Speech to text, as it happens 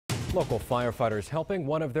Local firefighters helping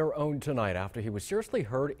one of their own tonight after he was seriously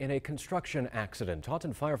hurt in a construction accident.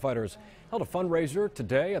 Taunton firefighters held a fundraiser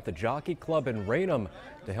today at the Jockey Club in Raynham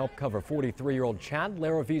to help cover 43-year-old Chad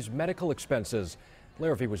Larivee's medical expenses.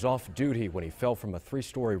 Larivee was off duty when he fell from a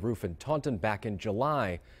 3-story roof in Taunton back in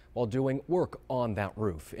July while doing work on that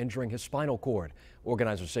roof, injuring his spinal cord.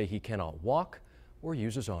 Organizers say he cannot walk or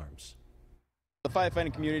use his arms. The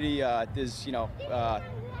firefighting community is,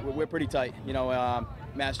 we're pretty tight.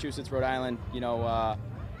 Massachusetts, Rhode Island,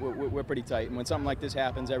 we're pretty tight. And when something like this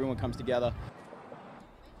happens, everyone comes together.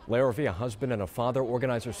 Larivee, a husband and a father,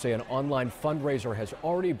 organizers say an online fundraiser has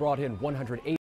already brought in $180.